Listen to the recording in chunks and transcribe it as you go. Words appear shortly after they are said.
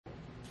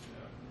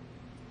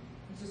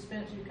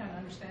suspense, you kind of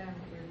understand what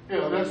you're.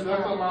 Yeah, that's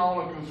my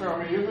only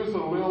concern. I mean, if it's a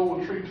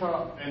little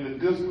treetop and the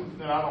distance,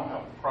 then I don't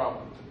have a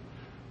problem with it.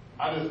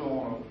 I just don't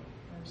want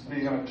to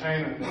be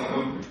entertaining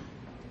and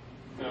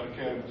got a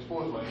cat in the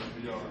sports lane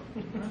in the yard.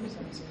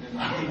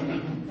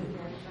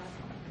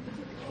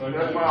 So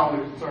that's my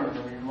only concern. I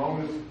mean, as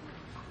long as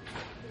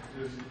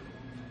it's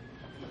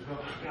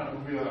not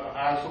going to be an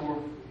eyesore,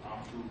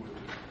 I'm cool with it.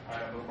 I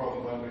have no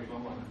problem with that making no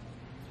money.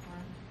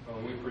 Well,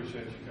 we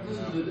appreciate you coming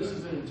out. This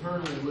is an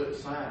internally lit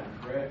sign,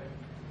 correct?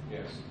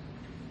 Yes.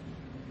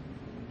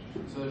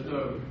 So there's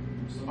no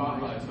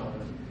spotlights on it.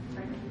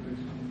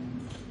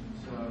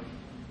 So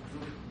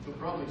you'll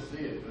probably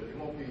see it, but it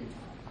won't be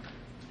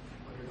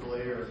like a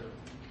glare,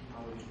 I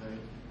would think.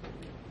 A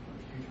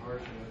huge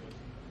hardship.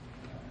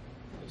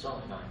 It's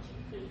only 19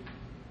 feet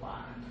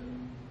wide.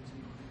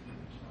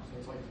 So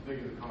it's like the big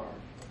of the car.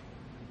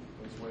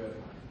 But it's way up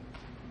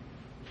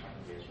high. I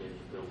guess it's a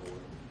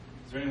billboard.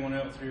 Is there anyone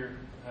else here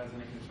that has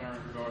any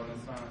concerns regarding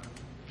this sign?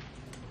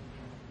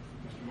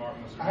 Mr.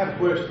 Martin, Mr. I have a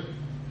question.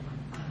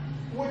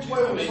 Which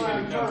way will the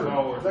sign turn?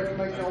 That can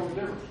make all the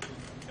difference.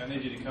 I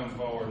need you to come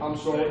forward. I'm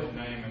sorry. State your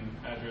name and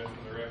address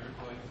for the record,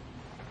 please.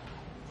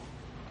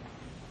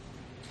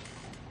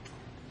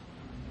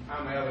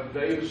 I'm Alan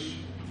Davis,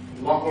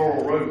 Lock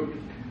Laurel Road.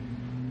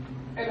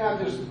 And I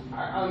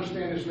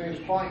understand this man's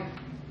plight.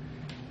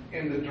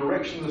 And the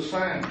direction of the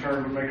sign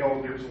turn would make all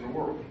the difference in the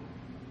world.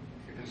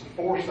 If it's a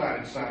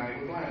four-sided sign, it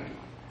would blind him.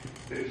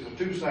 If it's a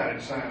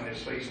two-sided sign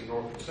that's facing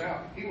north and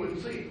south, he wouldn't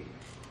see it.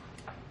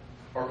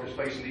 Or if it's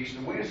facing east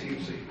and west, he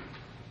would see it.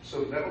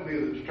 So that would be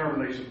the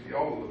determination for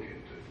y'all to look into.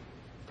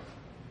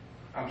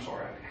 I'm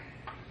sorry.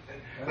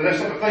 But that's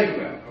something to think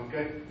about,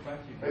 okay? Thank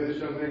you. Maybe this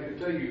young man can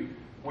tell you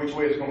which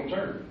way it's going to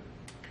turn.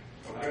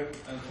 Okay?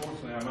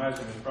 Unfortunately, I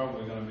imagine it's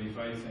probably going to be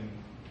facing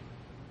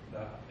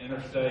the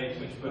interstate,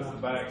 which puts the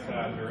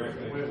backside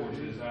directly towards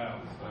his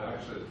house.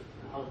 So.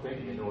 I was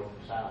thinking north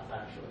and south,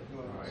 actually.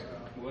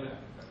 Would it?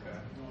 Okay.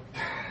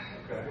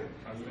 Okay.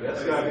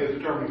 That's got to be a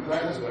determining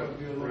factor. That's going to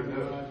be a little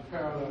bit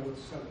parallel with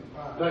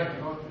 75. Thank you.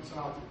 North and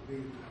south would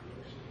be.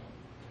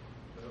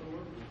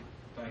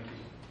 Thank you.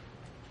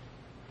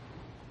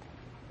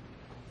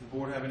 Does the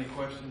board have any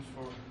questions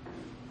for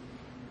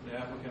the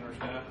applicant or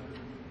staff?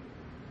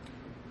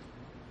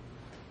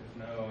 If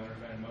no, I'll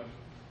entertain a motion.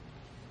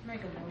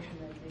 Make a motion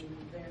that the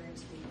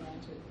variance be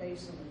granted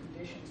based on the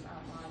conditions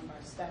outlined by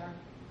staff.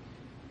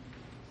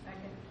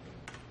 Second.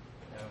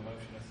 Have a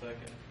motion and a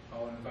second.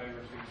 All in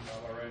favor, signify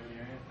by raising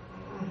your hand.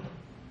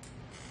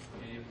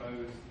 Any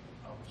opposed?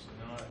 Obviously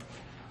not.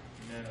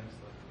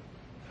 Unanimously.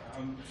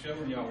 I'm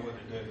showing y'all what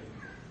to do.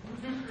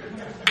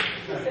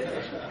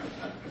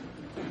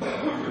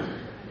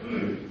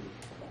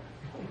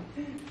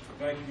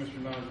 Thank you, Mr.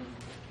 Moser.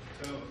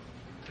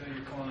 Tell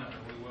your client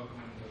that we welcome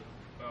him to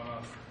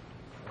Valdosta.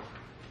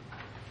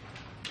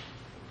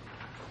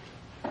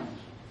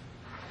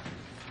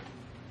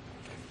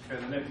 Okay,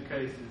 the next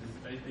case is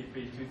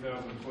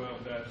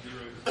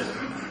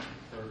APP-2012-06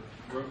 for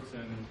Brooks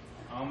and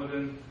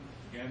Almaden,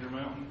 Gander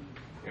Mountain.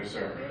 Yes,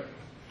 sir.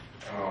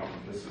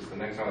 This is the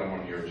next item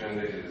on your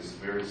agenda. It is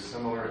very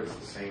similar. It's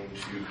the same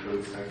two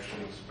code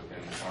sections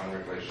within the Design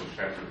Regulations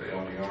chapter of the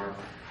LDR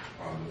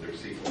that they're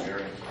seeking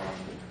variance from.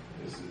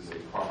 This is a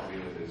property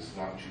that is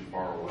not too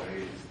far away.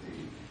 It's the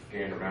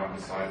Gander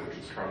Mountain site, which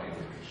is currently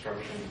under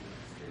construction.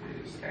 It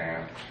is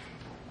at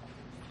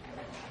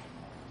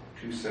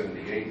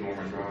 278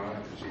 Norman Drive,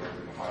 which is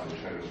directly behind the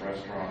Cheddar's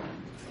Restaurant,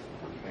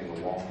 between the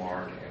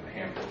Walmart and the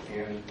Hampton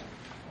Inn.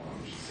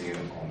 You should see it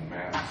on the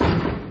map.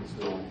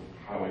 Still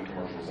highway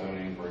commercial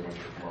zoning, very much a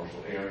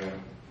commercial area.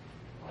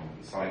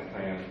 The site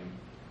plan,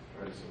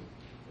 there we go.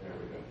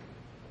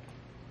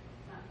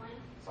 Site plan?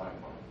 Site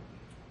plan.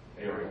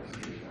 Area,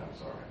 I'm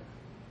sorry.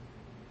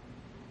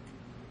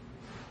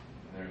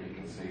 And there you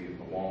can see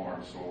the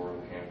Walmart store,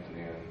 the Hampton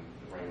Inn,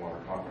 the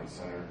Rainwater Conference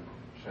Center,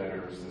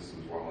 Cheddar's. This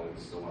is while it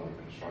was still under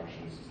construction.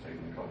 This was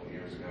taken a couple of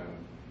years ago.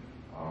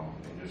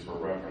 And just for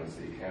reference,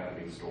 the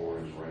Academy store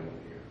is right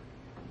over here.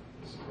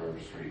 This is River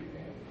Street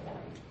and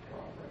Warren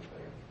Drive right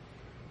there.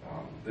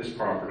 This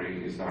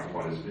property is not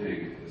quite as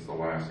big as the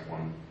last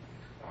one.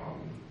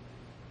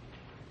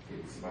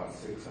 It's about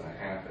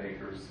 6.5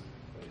 acres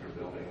that they're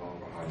building on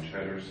behind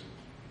Cheddar's.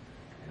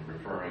 And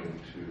referring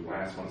to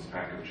last month's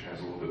package,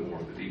 has a little bit more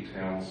of the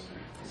details.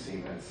 You've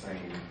seen that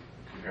same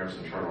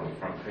comparison chart on the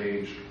front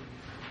page.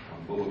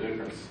 The little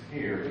difference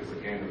here is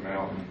that Gander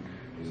Mountain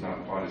is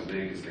not quite as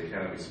big as the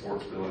Academy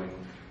Sports Building,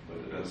 but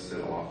it does sit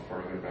a lot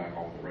further back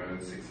off the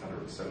road,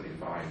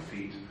 675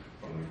 feet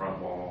from the front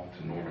wall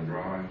to Norman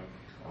Drive.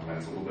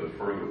 That's a little bit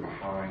further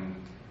behind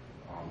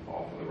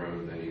off of the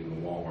road than even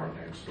the Walmart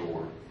next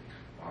door.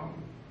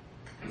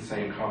 The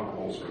same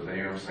comparables are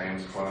there.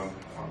 Sam's Club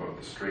up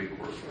the street, of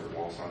course, their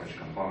wall signage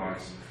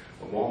complies.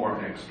 The Walmart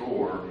next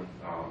door,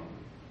 I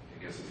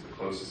guess is the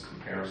closest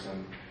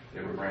comparison.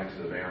 They were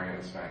granted a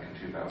variance back in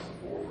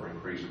 2004 for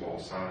increased wall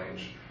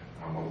signage.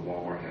 While the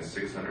Walmart has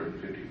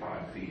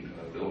 655 feet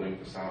of building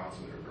facades,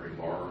 so they're a very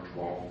large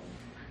wall.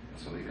 And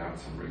so they got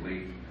some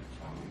relief.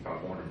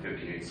 about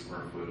 458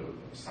 square foot of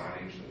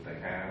signage that they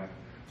have.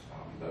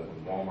 But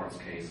with Walmart's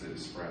case, it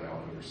is spread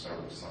out over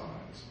several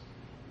signs.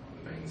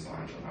 The main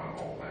signs are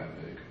not all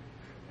that big.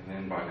 And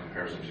then by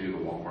comparison to the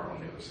Walmart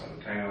on the other side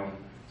of town,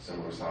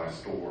 similar size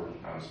store,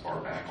 not as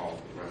far back off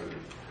the road,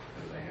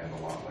 that they have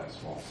a lot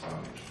less wall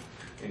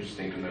signage.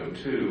 Interesting to note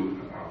too,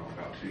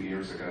 about 2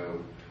 years ago,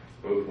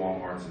 both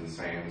Walmarts and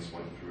Sam's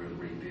went through and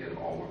redid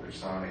all of their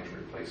signage,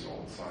 replaced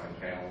all the sign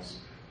panels.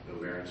 No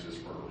variances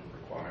were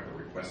required or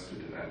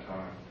requested at that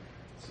time.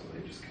 So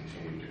they just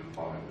continued to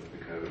comply with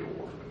the code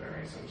or the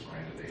variance that was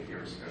granted 8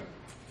 years ago.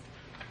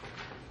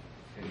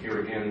 And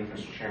here again,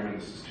 Mr. Chairman,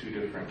 this is two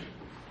different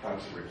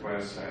types of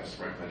requests. I have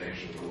some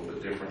recommendations a little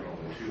bit different on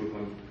the two of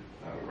them.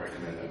 I would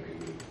recommend that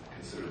we would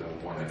consider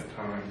them one at a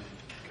time.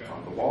 Okay.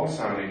 The wall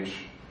signage,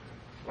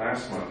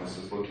 last month, this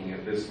is looking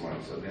at this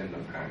month's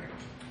addendum packet.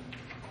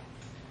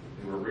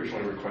 We were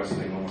originally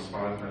requesting almost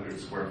 500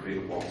 square feet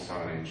of wall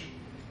signage,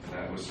 and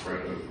that was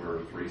spread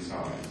over 3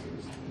 signs. It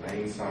was the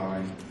main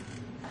sign,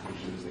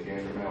 which is the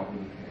Gander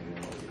Mountain, and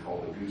then what we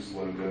call the Goose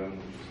logo,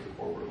 which is their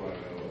corporate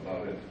logo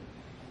above it.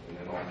 And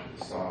then off to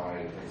the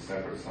side, a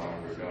separate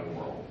sign for Gun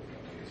World.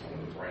 I think it's one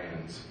of the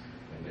brands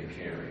that they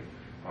carry.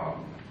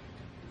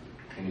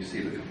 And you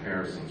see the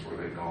comparisons where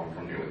they've gone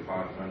from nearly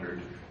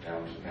 500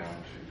 down to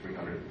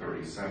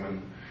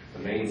 337. The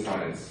main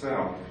sign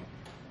itself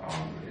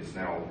is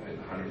now at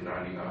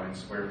 199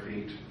 square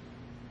feet,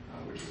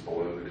 which is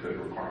below the code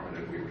requirement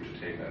if we were to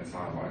take that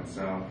sign by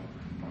itself.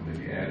 If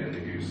you add in the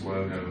Goose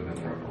logo, then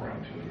they're up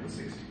around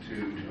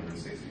 262,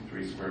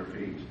 263 square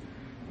feet,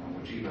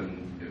 which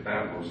even if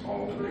that was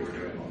all that they were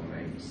doing on the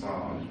main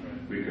facade,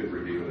 we could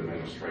review it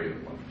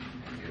administratively.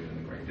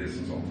 Given the great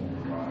distance on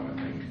Walmart Drive,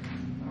 I think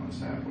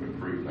staff would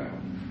approve that.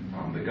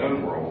 The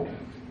Gun World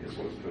is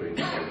what's putting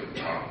it over the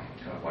top.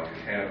 Kind of like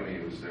Academy,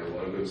 it was their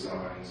logo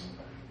signs.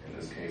 In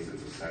this case,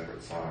 it's a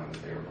separate sign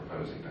that they are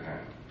proposing to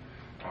have.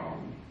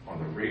 On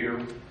the rear,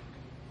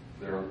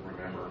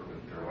 remember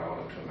that they're allowed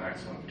up to a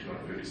maximum of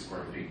 250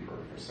 square feet per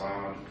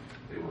facade.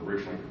 They were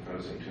originally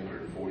proposing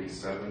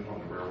 247 on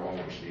the rear wall,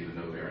 which needed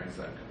no variance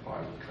that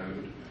complied with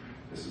code.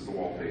 This is the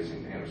wall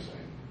facing the interstate.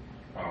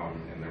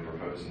 And they're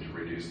proposing to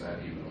reduce that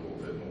even a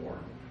little bit more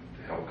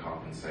to help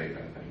compensate,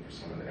 I think, for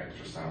some of the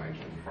extra signage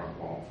on the front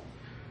wall.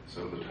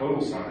 So the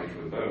total signage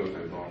with both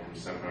have gone from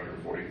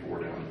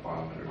 744 down to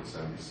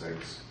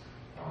 576,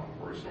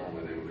 whereas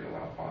normally they would be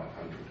allowed 500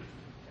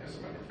 as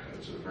a matter of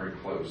code. So they're very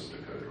close to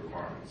code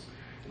requirements.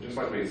 And just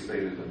like we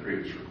stated in the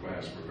previous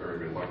request, we're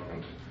very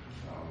reluctant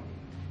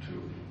to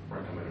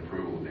recommend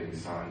approval of any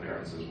sign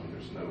variances when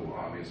there's no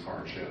obvious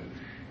hardship.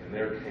 In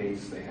their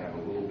case, they have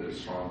a little bit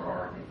stronger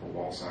argument for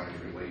wall signage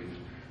relief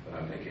than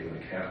I think in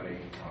Academy.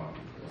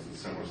 It's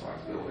a similar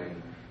size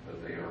building,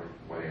 but they are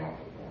way off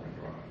of Norman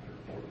Drive.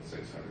 They're more than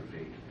 600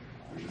 feet,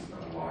 which is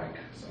unlike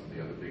some of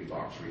the other big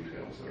box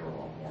retails that are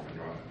along Norman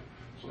Drive.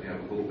 So they have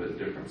a little bit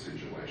different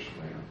situation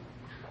there.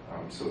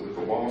 So with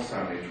the wall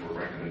signage, we're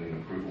recommending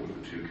approval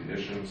with the 2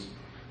 conditions.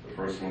 The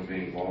first one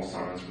being wall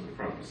signs for the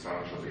front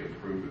facade shall be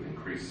approved with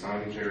increased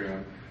signage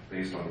area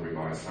based on the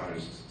revised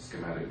signage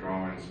schematic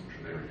drawings, which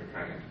are there in your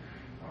packet,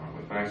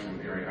 with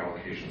maximum area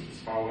allocations as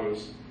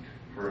follows.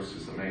 First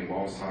is the main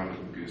wall sign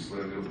with the Goose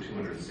logo,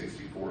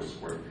 264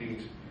 square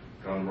feet.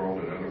 Gun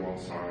World and other wall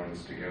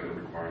signs together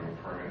requiring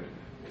a permit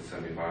at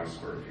 75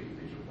 square feet.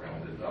 These are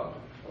rounded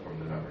up from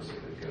the numbers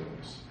that they've given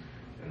us.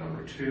 And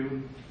number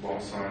 2, wall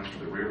signs for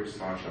the rear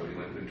facade shall be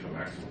limited to a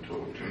maximum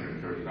total of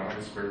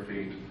 239 square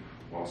feet.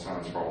 Wall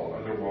signs for all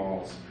other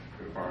walls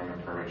requiring a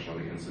permit shall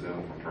be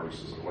incidental for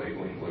purposes of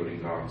labeling, loading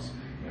docks,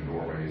 and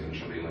doorways, and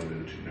shall be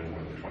limited to no more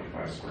than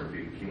 25 square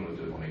feet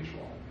cumulative on each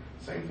wall.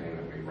 Same thing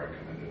that we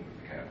recommended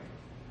with the cabin.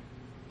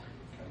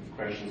 Any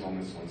questions on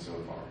this one so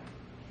far?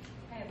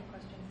 I have a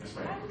question. Yes,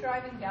 ma'am. I'm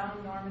driving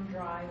down Norman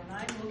Drive and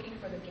I'm looking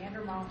for the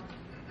Gander Mountain.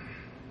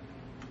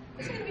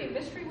 Is it going to be a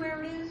mystery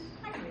where it is?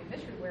 It's not going to be a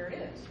mystery where it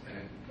is.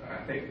 And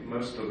I think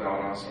most of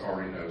Valdosta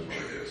already knows where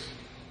it is.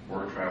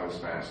 Word travels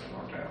fast in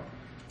our town.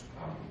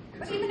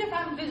 But even if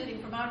I'm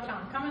visiting from out of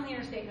town, come on the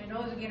interstate and I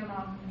know there's a Gander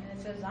Mountain and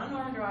it says on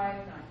Norman Drive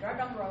and I drive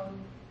down the road,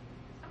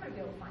 I'm going to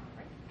be able to find it,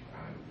 right?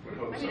 I would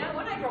hope I mean, so.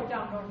 when I drove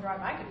down Norman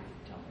Drive, I could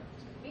tell where it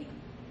was going to be.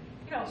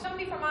 You know,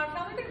 somebody from out of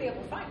town, they're going to be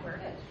able to find where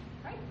it is,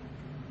 right?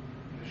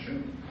 It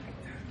should.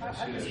 I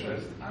It just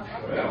should.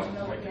 I'd Well, like to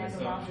know what Making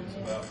Gander Mountain assumptions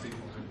is. about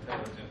people's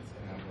intelligence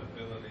and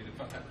ability to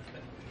find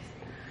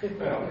things.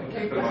 Well, and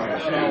keep in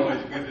mind, Not too, always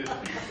good.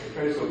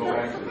 okay, so go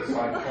back to the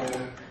site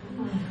plan.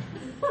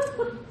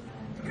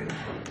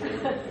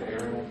 The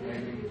aerial,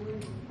 maybe?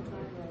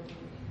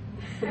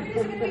 I mean, is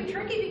it going to be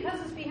tricky because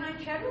it's behind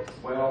Cheddar's?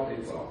 Well,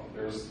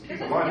 keep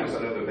in mind, there's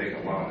another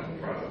vacant lot in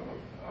front of them.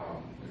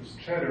 There's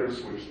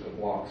Cheddar's, which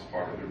blocks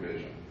part of their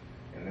vision.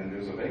 And then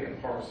there's a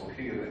vacant parcel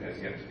here that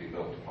has yet to be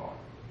built upon.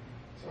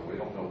 So we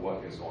don't know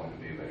what is going to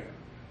be there.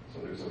 So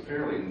there's a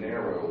fairly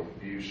narrow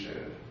view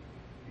shed,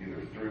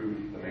 either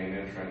through the main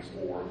entrance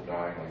or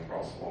diagonally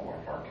across the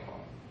Walmart parking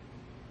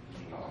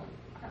lot.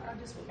 I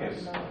just would like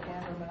to know what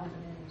Gander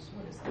Mountain is.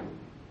 What is that?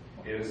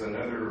 It is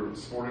another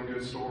sporting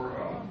goods store.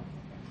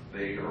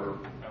 They are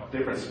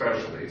different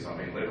specialties. I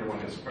mean, everyone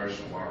has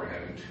questioned why we're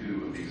having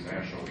two of these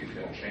national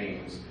retail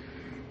chains,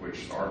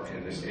 which aren't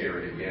in this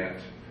area yet,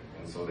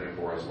 and so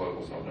therefore, as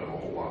locals, don't know a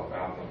whole lot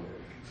about them,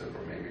 except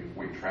for maybe if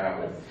we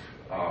travel.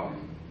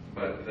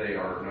 But they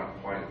are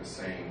not quite the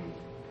same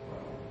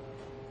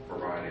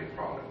variety of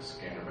products.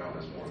 Gander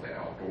Mountain is more of the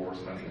outdoors,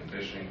 hunting and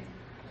fishing.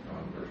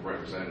 Their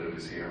representative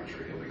is here. I'm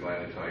sure he'll be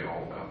glad to tell you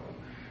all about them.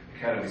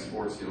 Academy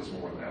Sports deals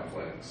more with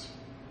athletics,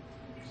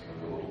 so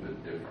they're a little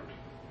bit different.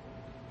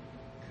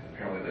 And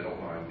apparently they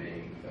don't mind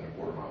being within a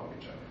quarter mile of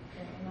each other.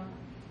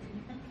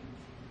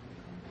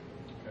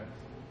 Okay.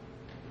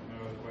 No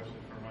other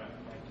questions for Matt?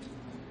 Thank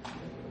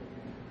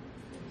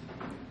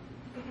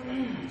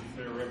you. Is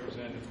there a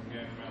representative from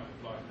Gander Mountain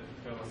who'd like to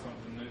tell us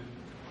something new?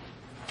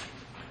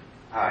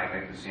 Hi,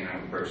 Nick Casino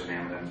with Berkson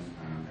Hamilton,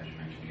 as you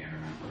mentioned, Gander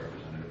Mountain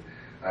representative.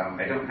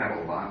 I don't have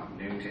a lot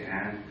new to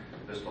add,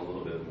 just a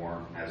little bit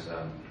more. As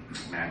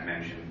Matt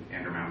mentioned,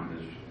 Gander Mountain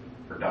is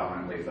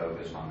predominantly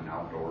focused on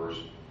outdoors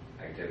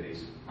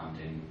activities,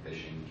 hunting,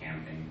 fishing,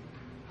 camping,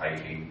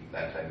 hiking,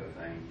 that type of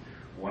thing.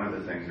 One of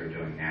the things they're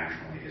doing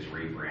nationally is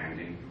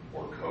rebranding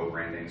or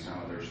co-branding some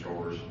of their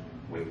stores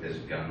with this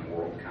gun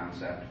world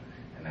concept,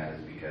 and that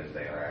is because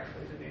they are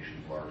actually the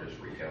nation's largest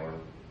retailer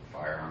of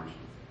firearms.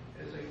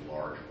 Is a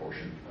large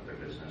portion of their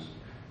business.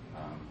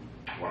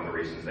 One of the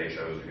reasons they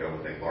chose to go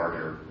with their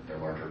larger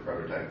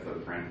prototype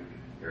footprint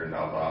here in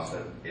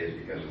Valdosta is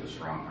because of the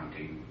strong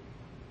hunting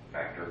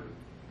factor.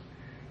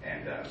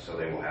 And so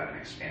they will have an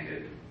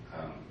expanded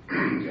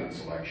gun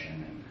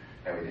selection and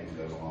everything that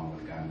goes along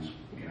with guns,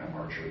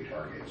 archery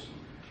targets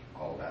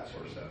and all of that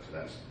sort of stuff. So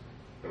that's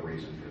the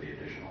reason for the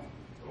additional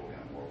little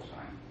gun world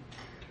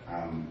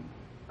sign.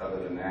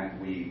 Other than that,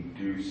 we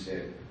do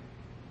sit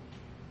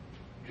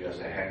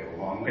just a heck of a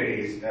long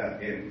ways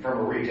from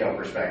a retail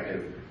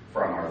perspective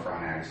from our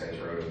front access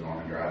road of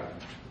Norman Drive.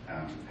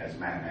 As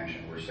Matt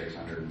mentioned, we're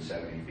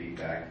 670 feet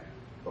back.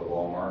 The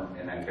Walmart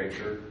in that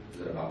picture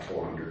is at about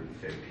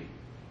 450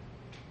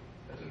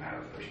 as a matter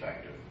of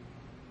perspective.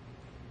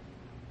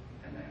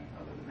 And then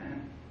other than that,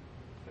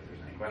 if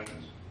there's any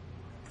questions.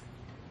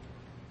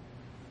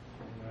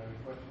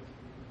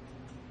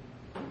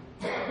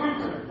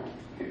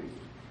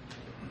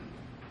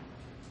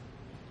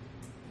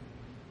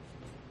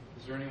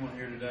 Is there anyone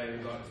here today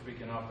who'd like to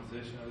speak in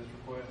opposition of this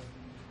request?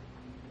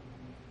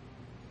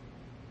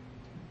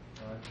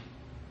 All right.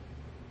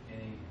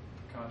 Any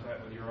contact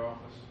with your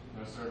office?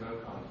 No, sir, no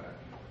contact.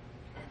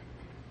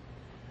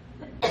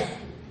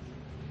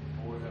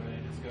 Board have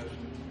any discussion?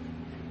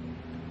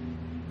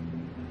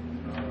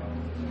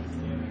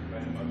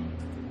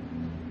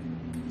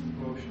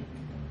 Motion.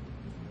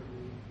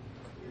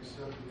 We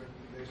accept the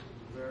recommendations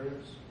of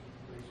variance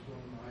based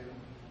on item,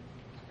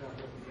 staff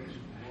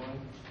recommendation 1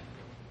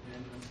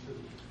 and 2.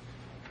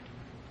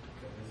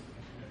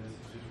 And this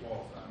is just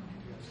wall sign?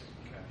 Yes.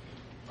 Okay.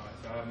 All right,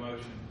 so I have a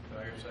motion. Do I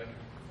hear a second?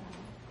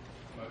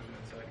 Motion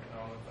and second.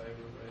 All in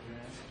favor, raise your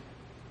hand.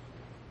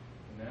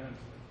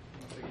 Unanimously.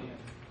 Once again,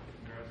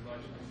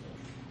 congratulations.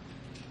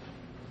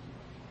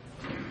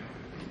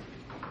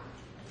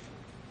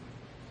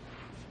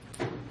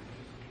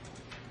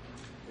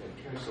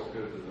 Can we still go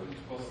to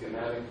the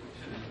schematic?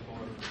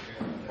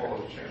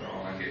 Hold up, Chair.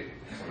 I get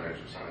some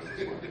exercise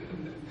this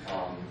morning.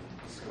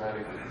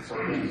 Schematic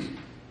surveys.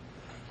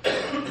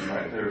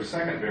 Right, their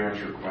second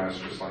variance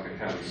request, just like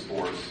Academy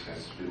Sports,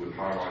 has to do with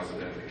high-rise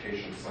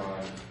identification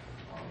sign.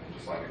 And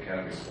just like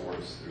Academy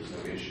Sports, there's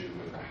no issue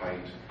with the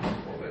height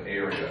or the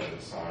area of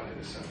the sign.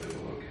 It is simply the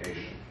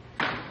location.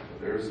 But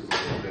theirs is a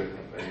little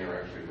different. They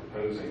are actually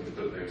proposing to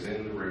put theirs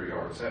in the rear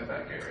yard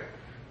setback area,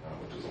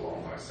 which is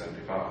along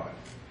I-75.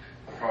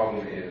 The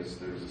problem is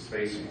there's a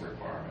spacing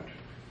requirement.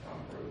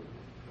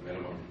 The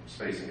minimum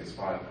spacing is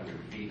 500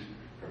 feet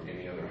from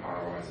any other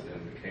high-rise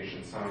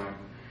identification sign.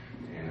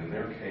 And in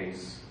their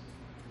case,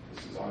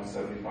 this is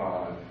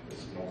I-75, this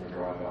is Norman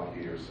Drive out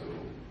here, so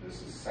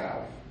this is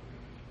south.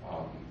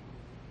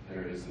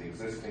 There is an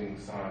existing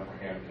sign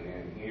for Hampton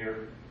Inn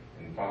here,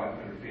 and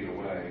 500 feet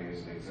away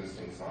is an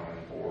existing sign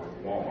for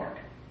Walmart.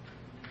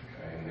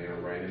 Okay, and they are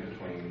right in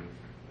between.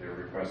 They're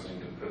requesting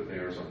to put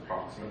theirs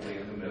approximately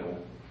in the middle,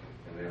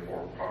 and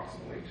therefore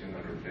approximately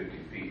 250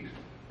 feet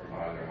from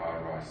either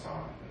high-rise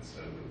sign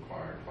instead of the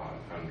required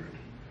 500.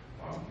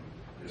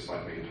 Just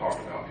like we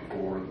talked about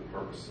before, the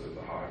purpose of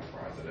the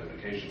high-rise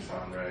identification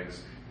sign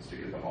regs is to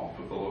get them off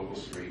of the local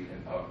street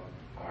and up,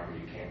 however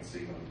you can't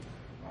see them,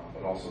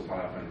 but also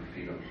 500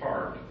 feet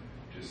apart,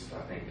 just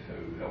I think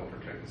to help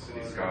protect the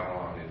city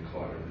skyline and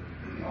clutter.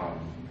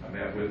 I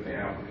met with the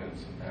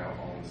applicants out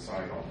on the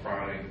site on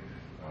Friday.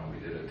 We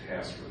did a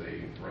test where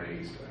they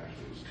raised,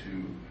 actually it was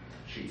 2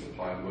 sheets of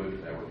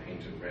plywood that were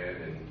painted red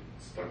and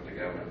stuck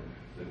together,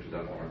 lifted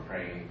up on a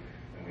crane,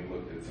 and we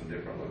looked at some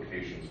different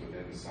locations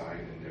within the site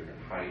and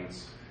different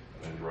heights,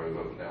 and then drove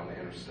up and down the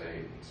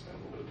interstate and spent a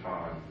little bit of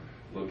time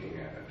looking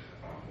at it.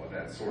 What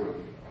that sort of,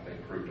 I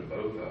think, proved to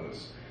both of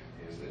us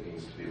is that it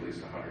needs to be at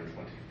least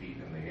 120 feet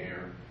in the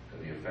air to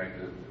be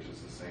effective, which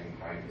is the same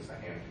height as the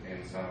Hampton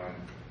Inn sign.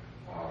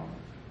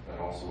 But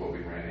also what we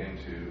ran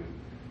into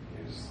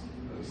is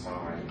the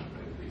sign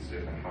at these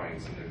different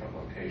heights and different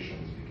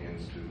locations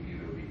begins to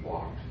either be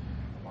blocked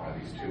by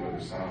these two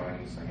other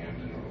signs, the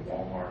Hampton or the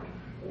Walmart,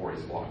 or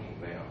is blocking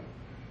them.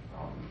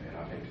 And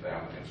I think to the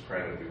applicant's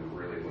credit, we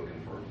were really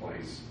looking for a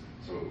place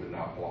so it would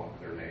not block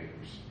their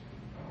neighbors.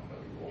 But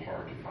it was a little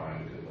hard to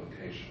find a good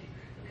location.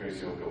 If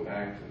Tracy will go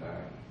back to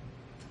that.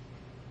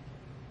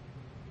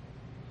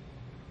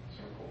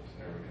 Circles,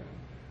 there we go.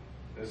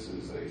 This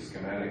is a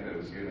schematic that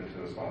was given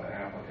to us by the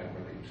applicant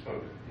where they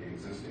took the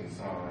existing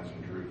signs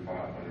and drew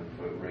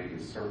 500-foot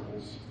radius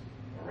circles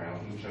around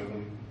each of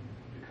them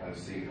to kind of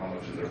see how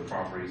much of their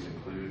property is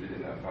included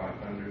in that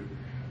 500.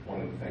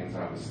 One of the things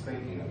I was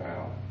thinking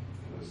about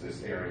was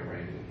this area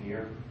right in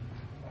here.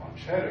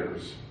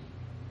 Cheddar's,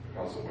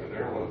 because of where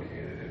they're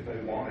located, if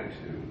they wanted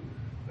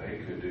to, they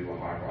could do a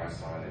high-rise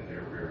sign in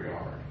their rear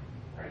yard,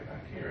 right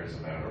back here as a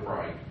matter of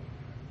right.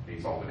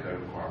 Meets all the code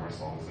requirements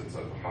as long as it's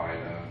up high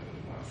enough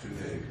and not too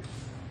big.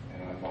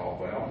 And I thought,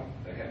 well,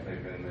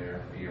 they've been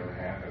there a year and a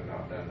half, have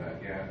not done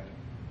that yet.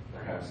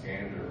 Perhaps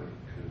Gander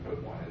could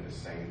put one in the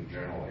same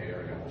general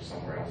area or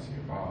somewhere else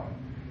nearby,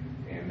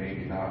 and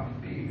maybe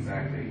not be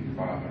exactly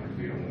 500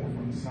 feet or more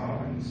from the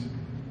signs,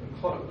 but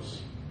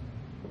close.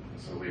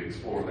 So we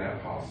explored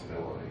that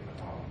possibility.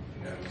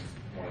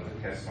 One of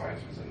the test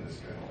sites was in this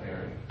general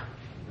area.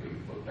 We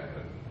looked at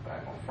it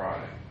back on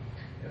Friday.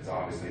 It's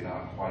obviously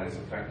not quite as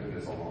effective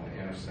as along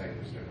the interstate.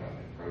 There's different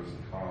pros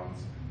and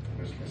cons.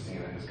 And Mr.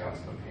 Messina has got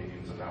some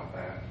opinions about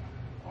that.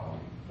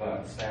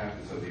 But staff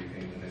is of the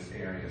opinion this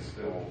area is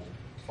still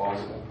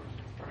plausible,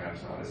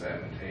 perhaps not as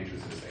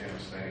advantageous as the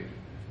interstate.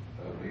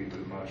 We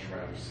would much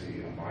rather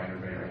see a minor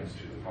variance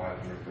to the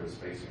 500-foot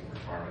spacing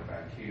requirement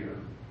back here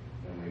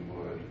than we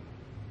would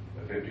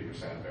a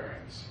 50%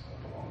 variance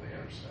along the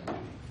interstate.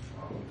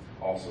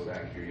 Also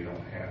back here, you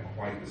don't have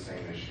quite the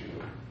same issue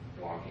of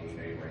blocking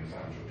neighboring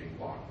signs or being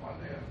blocked by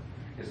them,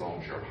 as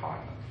long as you're high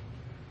enough.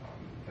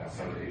 Now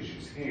some of the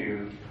issues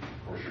here, of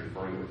course, you're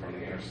further from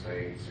the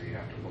interstate, so you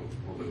have to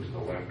look to the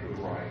left or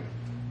the right,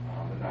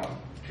 but not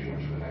too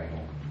much of an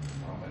angle.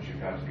 But you've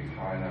got to be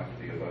high enough to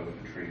be above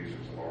the trees.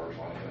 There's a large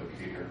light oak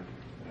here,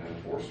 and then a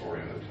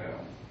 4-story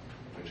hotel,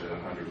 which at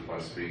 100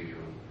 plus feet,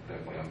 you're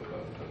definitely up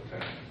above the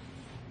hotel.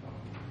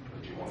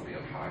 But you want to be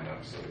up high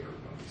enough so you're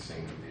going to be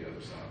seen with the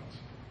other signs.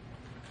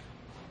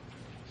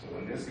 So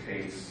in this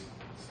case,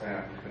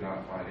 staff could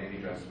not find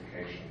any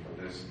justification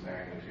for this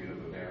magnitude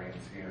of the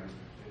variance here,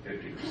 at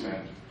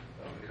 50%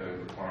 of the code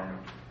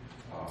requirement.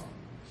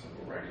 So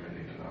we're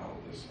recommending denial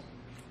of this one.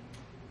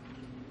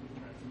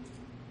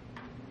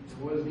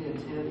 What is the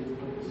intent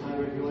of the sign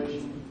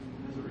regulation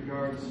as it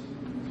regards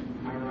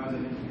high-rise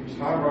identification?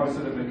 High-rise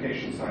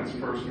identification signs,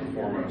 first and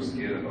foremost,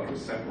 get a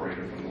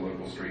separator from the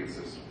local street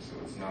system, so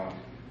it's not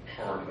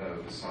part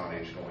of the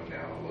signage going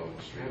down a local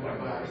street like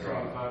Market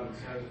Drive.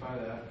 Satisfy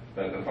that.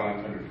 But the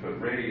 500-foot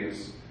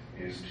radius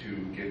is to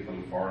get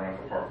them far enough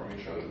apart from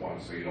each other, one,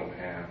 so you don't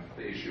have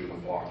the issue of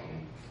them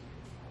blocking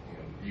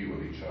view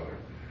of each other,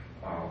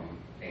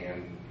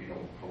 and you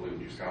don't pollute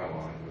your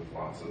skyline with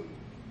lots of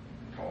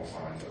tall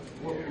signs up in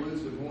the What air.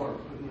 pollutes it more?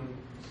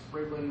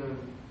 Sprinkling them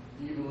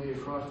evenly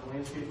across the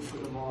landscape and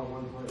putting them all in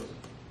one place?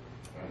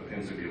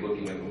 Depends if you're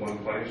looking at the one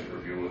place or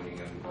if you're looking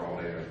at the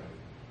broad area.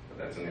 But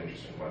that's an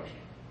interesting question.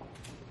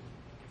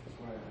 That's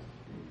why I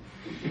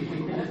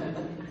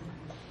asked.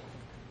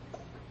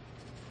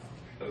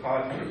 The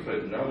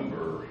 500-foot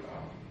number,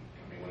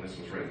 when this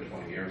was written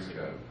 20 years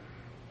ago,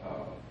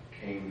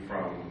 came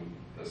from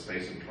the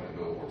spacing between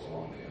billboards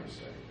along the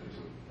interstate. There's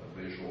a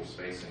visual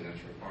spacing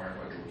that's required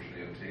by Georgia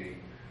DOT.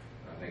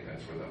 I think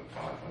that's where the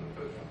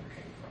 500-foot number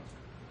came from,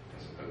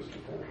 as opposed to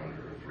 400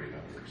 or 300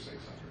 or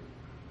 600.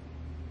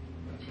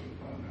 That's where the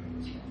 500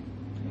 was from.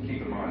 And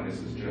keep in mind,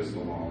 this is just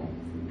along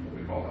what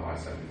we call the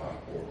I-75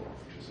 corridor,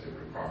 which is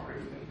every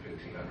property within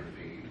 1,500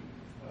 feet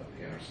of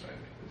the interstate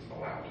is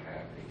allowed to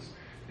have these.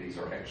 These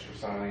are extra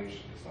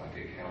signage. It's not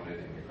get counted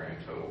in your grand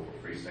total for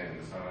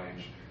freestanding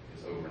signage.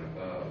 It's over and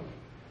above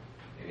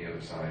any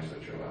other signage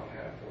that you're allowed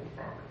to have for the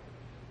property.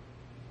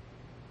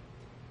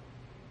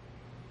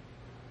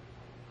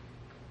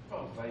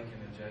 Oh,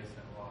 vacant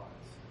adjacent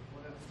lots.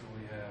 What else do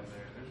we have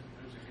there?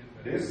 There's a good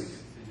bit of This,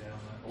 vacancy down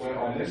that.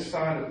 well, on this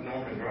side of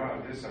Norman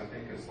Drive, this I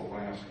think is the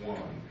last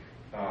one.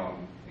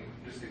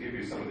 Just to give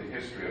you some of the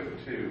history of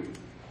it too,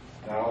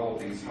 not all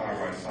of these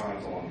high-rise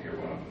signs along here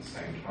went up at the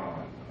same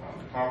time.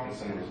 The conference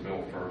center was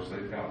built first.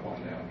 They've got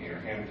one down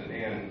here. Hampton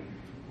Inn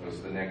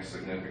was the next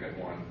significant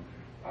one.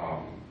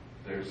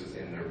 Theirs is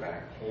in their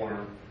back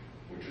corner,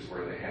 which is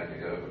where they had to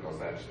go because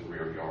that's the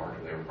rear yard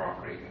of their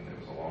property, and it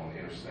was along the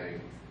interstate,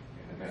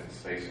 and it met the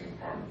spacing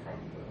requirement from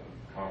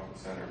the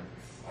conference center.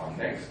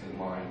 Next in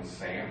line was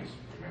Sam's.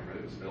 Remember,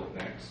 it was built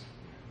next.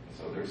 And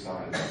so their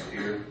sign is up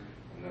here,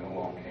 and then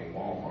along came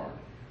Walmart.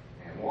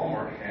 And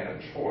Walmart had a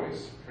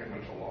choice pretty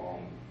much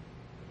along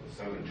the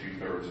southern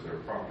 2/3 of their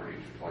property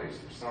to place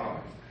their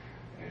sign.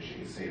 And as you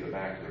can see, the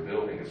back of their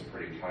building is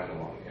pretty tight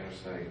along the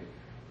interstate.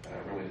 And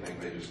I really think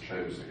they just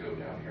chose to go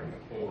down here in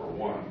the corner,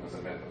 one, because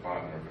it met the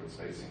 500-foot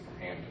spacing from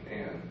Hampton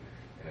Inn,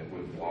 and it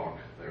wouldn't block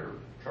their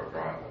truck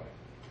driveway.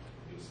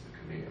 just the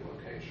convenient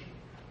location.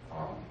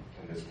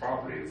 And this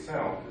property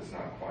itself is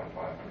not quite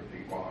 500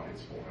 feet wide,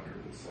 it's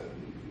 470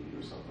 feet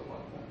or something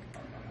like that.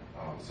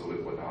 So it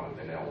would not have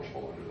been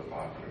eligible under the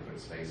 500-foot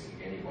spacing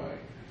anyway.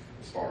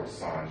 As far as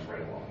signs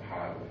right along the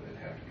highway,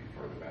 they'd have to be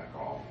further back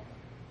off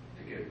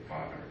to get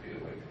 500 feet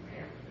away from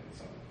Hampton and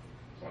some.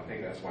 So I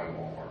think that's why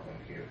Walmart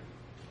went here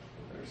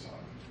with their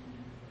sign.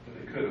 But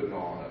they could have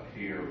gone up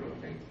here, but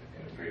I think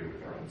interfered with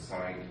their own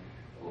site.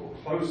 A little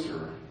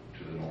closer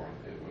to the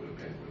north, it would have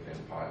been within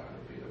 500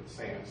 feet of the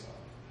Sam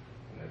sign,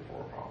 and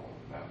therefore a problem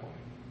that way.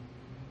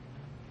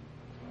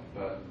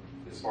 But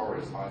as far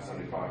as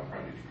I-75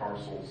 frontage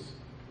parcels,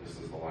 this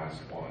is the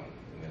last one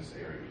in this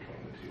area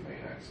between the two main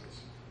exits.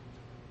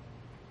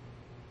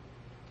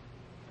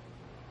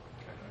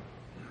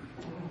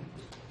 Do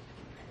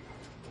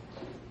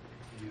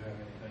you have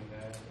anything to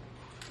add?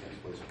 Yes,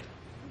 please.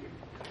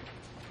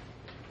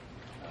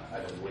 I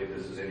don't believe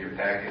this is in your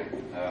packet.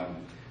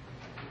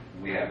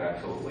 We have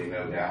absolutely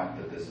no doubt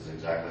that this is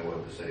exactly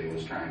what the city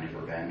was trying to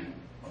prevent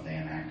when they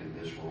enacted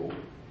this rule.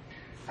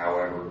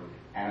 However,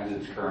 as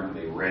it's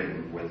currently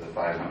written with the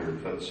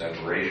 500-foot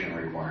separation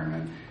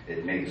requirement,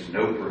 it makes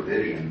no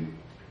provision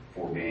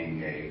for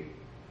being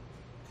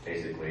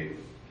basically,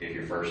 if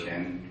you're first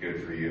in,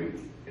 good for you.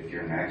 If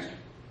you're next,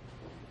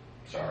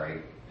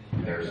 sorry.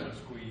 There's kind of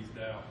squeezed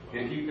out.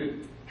 If you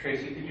could,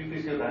 Tracy, could you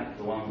please go back to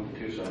the one with the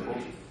two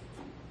circles?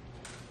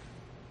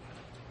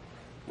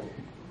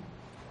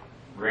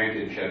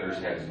 Granted, Cheddar's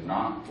has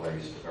not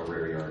placed a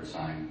rear yard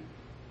sign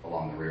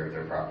along the rear of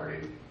their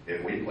property.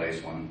 If we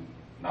place one,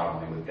 not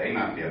only would they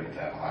not be able to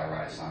have a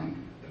high-rise sign,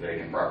 the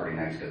vacant property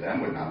next to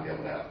them would not be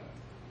able to have,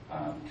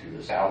 to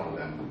the south of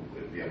them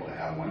would be able to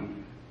have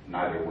one.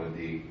 Neither would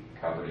the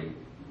property,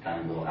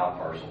 tiny little out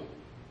parcel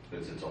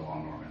that sits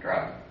along Norman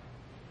Drive.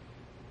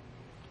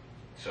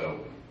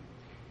 So,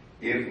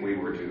 if we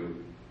were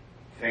to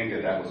think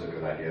that that was a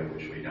good idea,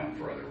 which we don't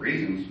for other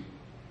reasons,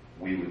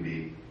 we would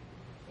be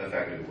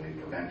effectively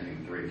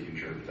preventing 3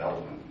 future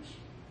developments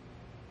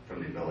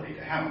from the ability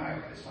to have a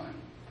high-rise sign.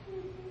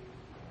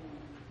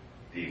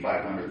 The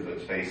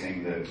 500-foot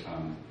spacing that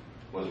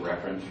was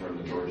referenced from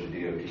the Georgia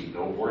DOT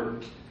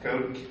billboard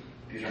code,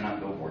 these are not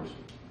billboards.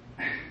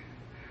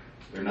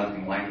 They're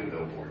nothing like a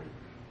billboard.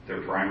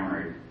 Their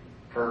primary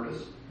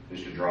purpose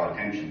is to draw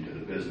attention to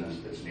the business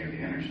that's near the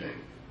interstate.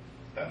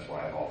 That's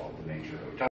why all of the major hotels